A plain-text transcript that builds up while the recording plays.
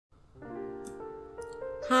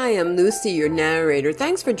Hi, I'm Lucy, your narrator.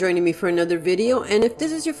 Thanks for joining me for another video, and if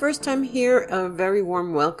this is your first time here, a very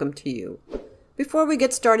warm welcome to you. Before we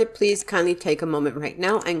get started, please kindly take a moment right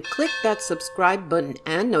now and click that subscribe button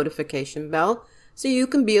and notification bell so you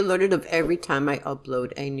can be alerted of every time I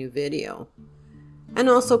upload a new video. And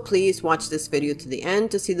also please watch this video to the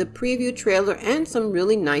end to see the preview trailer and some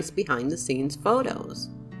really nice behind the scenes photos.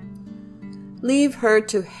 Leave Her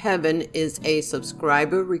to Heaven is a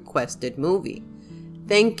subscriber requested movie.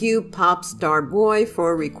 Thank you, Pop Star Boy,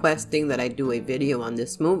 for requesting that I do a video on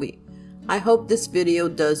this movie. I hope this video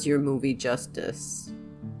does your movie justice.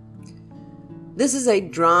 This is a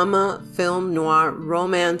drama, film noir,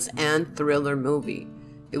 romance, and thriller movie.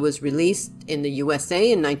 It was released in the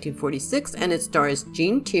USA in 1946 and it stars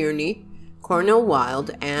Jeanne Tierney, Cornel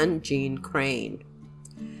Wilde, and Jeanne Craine.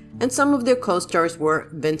 And some of their co-stars were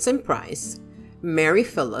Vincent Price, Mary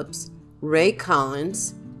Phillips, Ray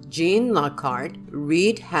Collins, Jean Lockhart,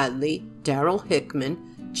 Reed Hadley, Darryl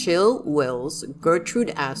Hickman, Chill Wills, Gertrude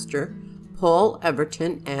Astor, Paul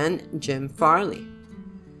Everton, and Jim Farley.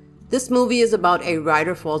 This movie is about a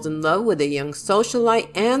writer falls in love with a young socialite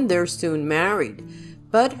and they're soon married,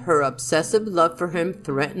 but her obsessive love for him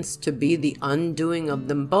threatens to be the undoing of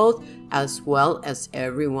them both as well as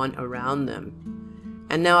everyone around them.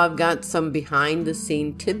 And now I've got some behind the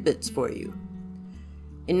scene tidbits for you.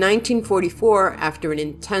 In 1944, after an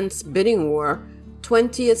intense bidding war,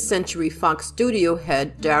 20th Century Fox studio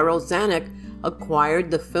head Darryl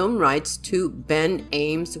acquired the film rights to Ben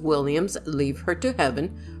Ames Williams' Leave Her to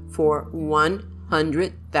Heaven for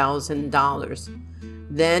 $100,000,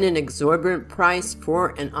 then an exorbitant price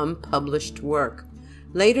for an unpublished work.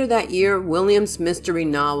 Later that year, Williams' mystery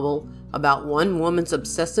novel about one woman's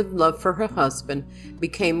obsessive love for her husband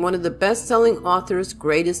became one of the best-selling author's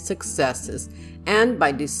greatest successes, and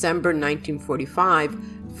by December 1945,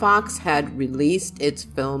 Fox had released its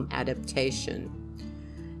film adaptation.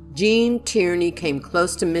 Jeanne Tierney came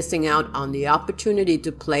close to missing out on the opportunity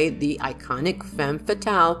to play the iconic femme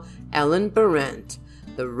fatale Ellen Barrett.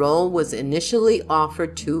 The role was initially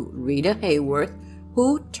offered to Rita Hayworth,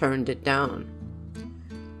 who turned it down.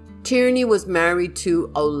 Tierney was married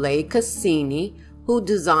to Ole Cassini, who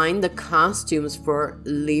designed the costumes for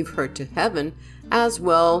Leave Her to Heaven, as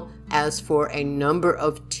well as for a number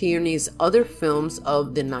of Tierney's other films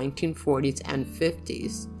of the 1940s and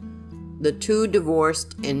 50s. The two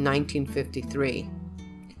divorced in 1953.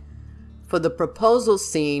 For the proposal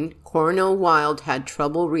scene, Cornel Wilde had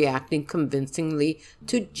trouble reacting convincingly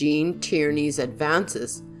to Jeanne Tierney's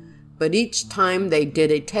advances, but each time they did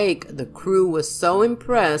a take, the crew was so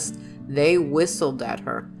impressed they whistled at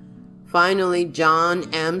her. Finally, John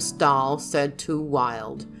M. Stahl said to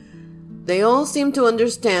Wilde, "They all seem to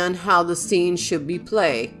understand how the scene should be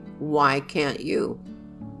played. Why can't you?"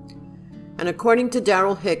 And according to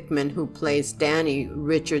Darryl Hickman, who plays Danny,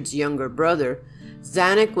 Richard's younger brother,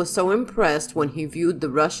 Zanuck was so impressed when he viewed the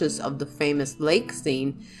rushes of the famous lake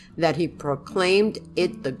scene that he proclaimed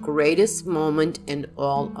it the greatest moment in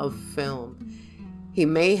all of film. He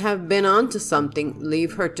may have been onto something.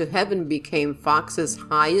 Leave Her to Heaven became Fox's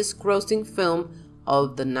highest-grossing film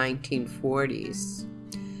of the 1940s.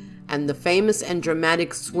 And the famous and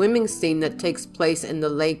dramatic swimming scene that takes place in the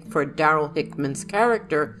lake for Darryl Hickman's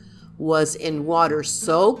character was in water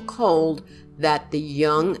so cold that the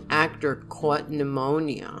young actor caught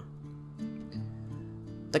pneumonia.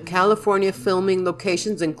 The California filming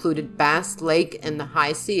locations included Bass Lake in the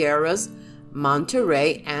High Sierras,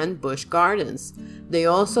 Monterey, and Busch Gardens. They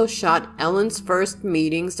also shot Ellen's first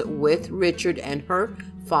meetings with Richard and her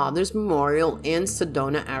father's memorial in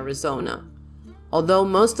Sedona, Arizona. Although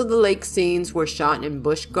most of the lake scenes were shot in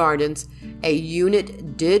Busch Gardens, a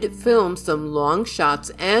unit did film some long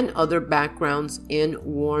shots and other backgrounds in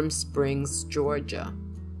Warm Springs, Georgia.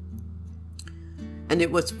 And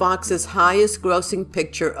it was Fox's highest-grossing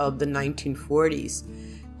picture of the 1940s.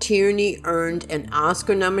 Tierney earned an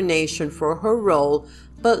Oscar nomination for her role,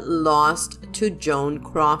 but lost to Joan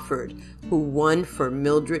Crawford, who won for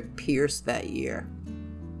Mildred Pierce that year.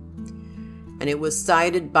 And it was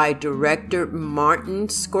cited by director Martin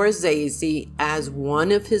Scorsese as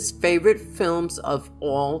one of his favorite films of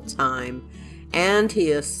all time, and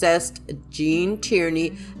he assessed Jeanne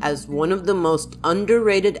Tierney as one of the most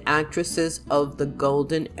underrated actresses of the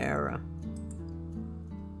golden era.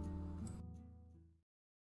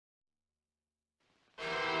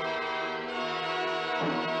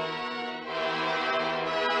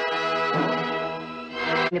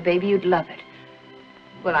 The baby, you'd love it.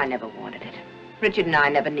 Well, I never wanted it. Richard and I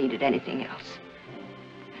never needed anything else.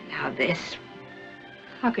 And now this.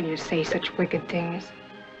 How can you say such wicked things?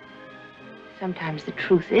 Sometimes the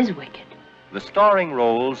truth is wicked. The starring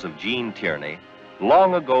roles of Jeanne Tierney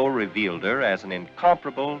long ago revealed her as an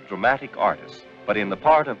incomparable dramatic artist. But in the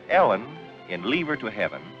part of Ellen in Leave Her to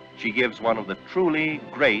Heaven, she gives one of the truly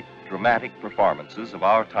great dramatic performances of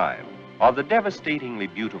our time. Of the devastatingly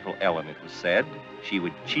beautiful Ellen, it was said, she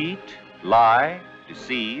would cheat, lie,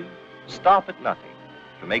 deceive, stop at nothing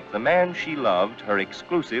to make the man she loved her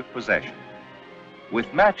exclusive possession.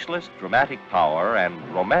 With matchless dramatic power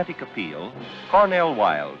and romantic appeal, Cornel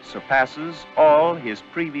Wilde surpasses all his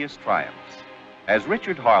previous triumphs. As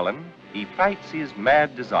Richard Harlan, he fights his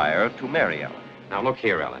mad desire to marry Ellen. Now look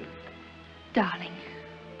here, Ellen. Darling,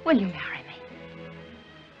 will you marry me?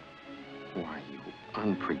 Why, you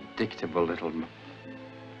unpredictable little...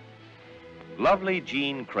 Lovely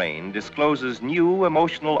Jeanne Craine discloses new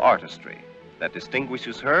emotional artistry that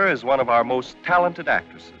distinguishes her as one of our most talented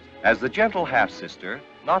actresses. As the gentle half-sister,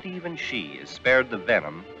 not even she is spared the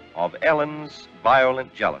venom of Ellen's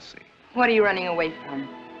violent jealousy. What are you running away from?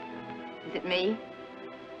 Is it me?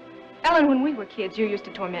 Ellen, when we were kids, you used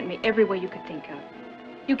to torment me every way you could think of.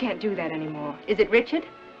 You can't do that anymore. Is it Richard?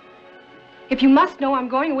 If you must know, I'm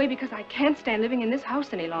going away because I can't stand living in this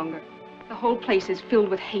house any longer. The whole place is filled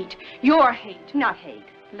with hate. Your hate. Not hate.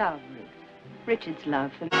 Love, Ruth. Richard's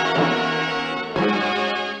love for me.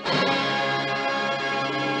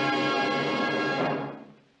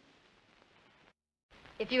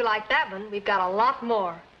 If you like that one, we've got a lot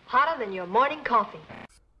more. Hotter than your morning coffee.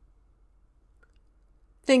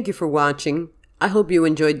 Thank you for watching. I hope you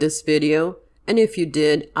enjoyed this video. And if you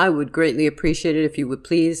did, I would greatly appreciate it if you would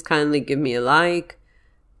please kindly give me a like,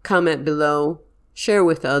 comment below, share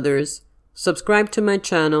with others, subscribe to my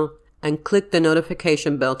channel, and click the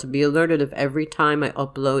notification bell to be alerted of every time I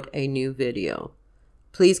upload a new video.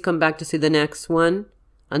 Please come back to see the next one.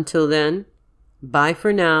 Until then, bye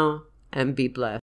for now and be blessed.